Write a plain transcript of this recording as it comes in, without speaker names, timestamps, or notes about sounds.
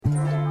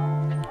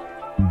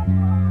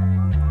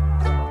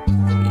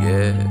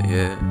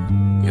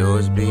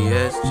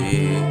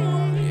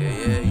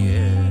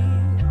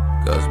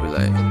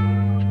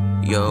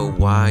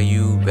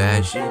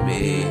bashing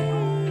me.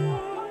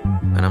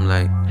 And I'm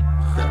like,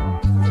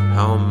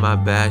 how am I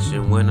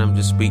bashing when I'm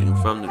just speaking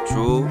from the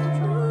truth?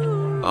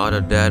 All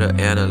the data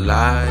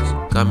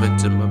analyzed, coming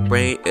to my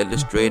brain,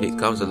 illustrated,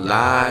 comes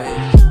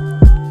alive.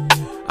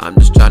 I'm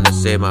just trying to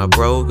save my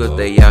bro, cause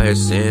they out here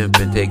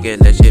simping, taking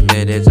that shit,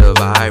 man, it's a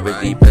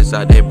virus. Deep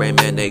inside their brain,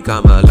 man, they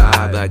come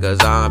alive like a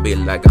zombie,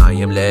 like I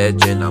am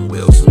legend. I'm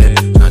Will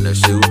Smith, trying to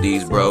shoot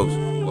these bros.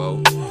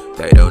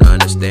 They don't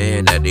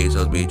understand that these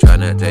hoes be trying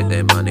to take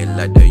their money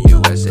like the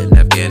US and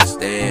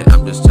Afghanistan.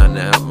 I'm just trying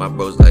to help my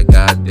bros like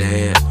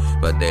goddamn,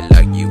 but they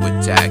like you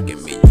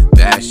attacking me, you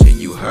bashing,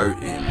 you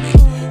hurting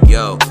me.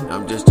 Yo,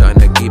 I'm just trying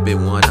to keep it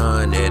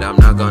 100. I'm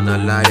not gonna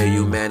lie to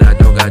you, man, I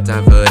don't got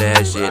time for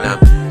that shit.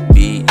 I'm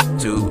B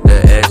to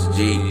the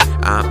SG.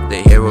 I'm the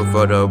hero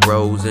for the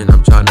bros, and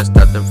I'm trying to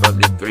stop them from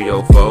the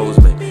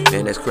 304s, man.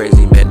 Man, that's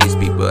crazy, man. These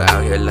people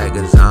out here like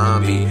a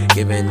zombie,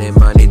 giving their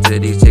money to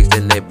these chicks,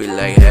 and they be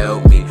like,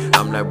 help me.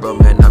 I'm like, bro,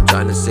 man, I'm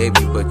trying to save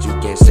you, but you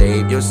can't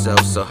save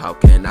yourself, so how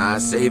can I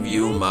save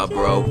you, my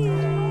bro?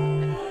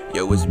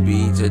 Yo, it's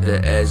B to the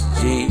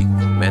SG.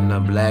 Man,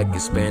 I'm black,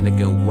 Hispanic,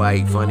 and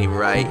white. Funny,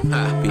 right?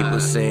 People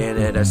saying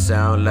that I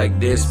sound like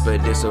this,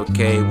 but it's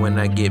okay. When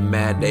I get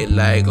mad, they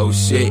like, oh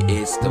shit,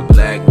 it's the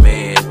black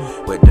man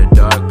with the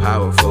dark,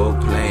 powerful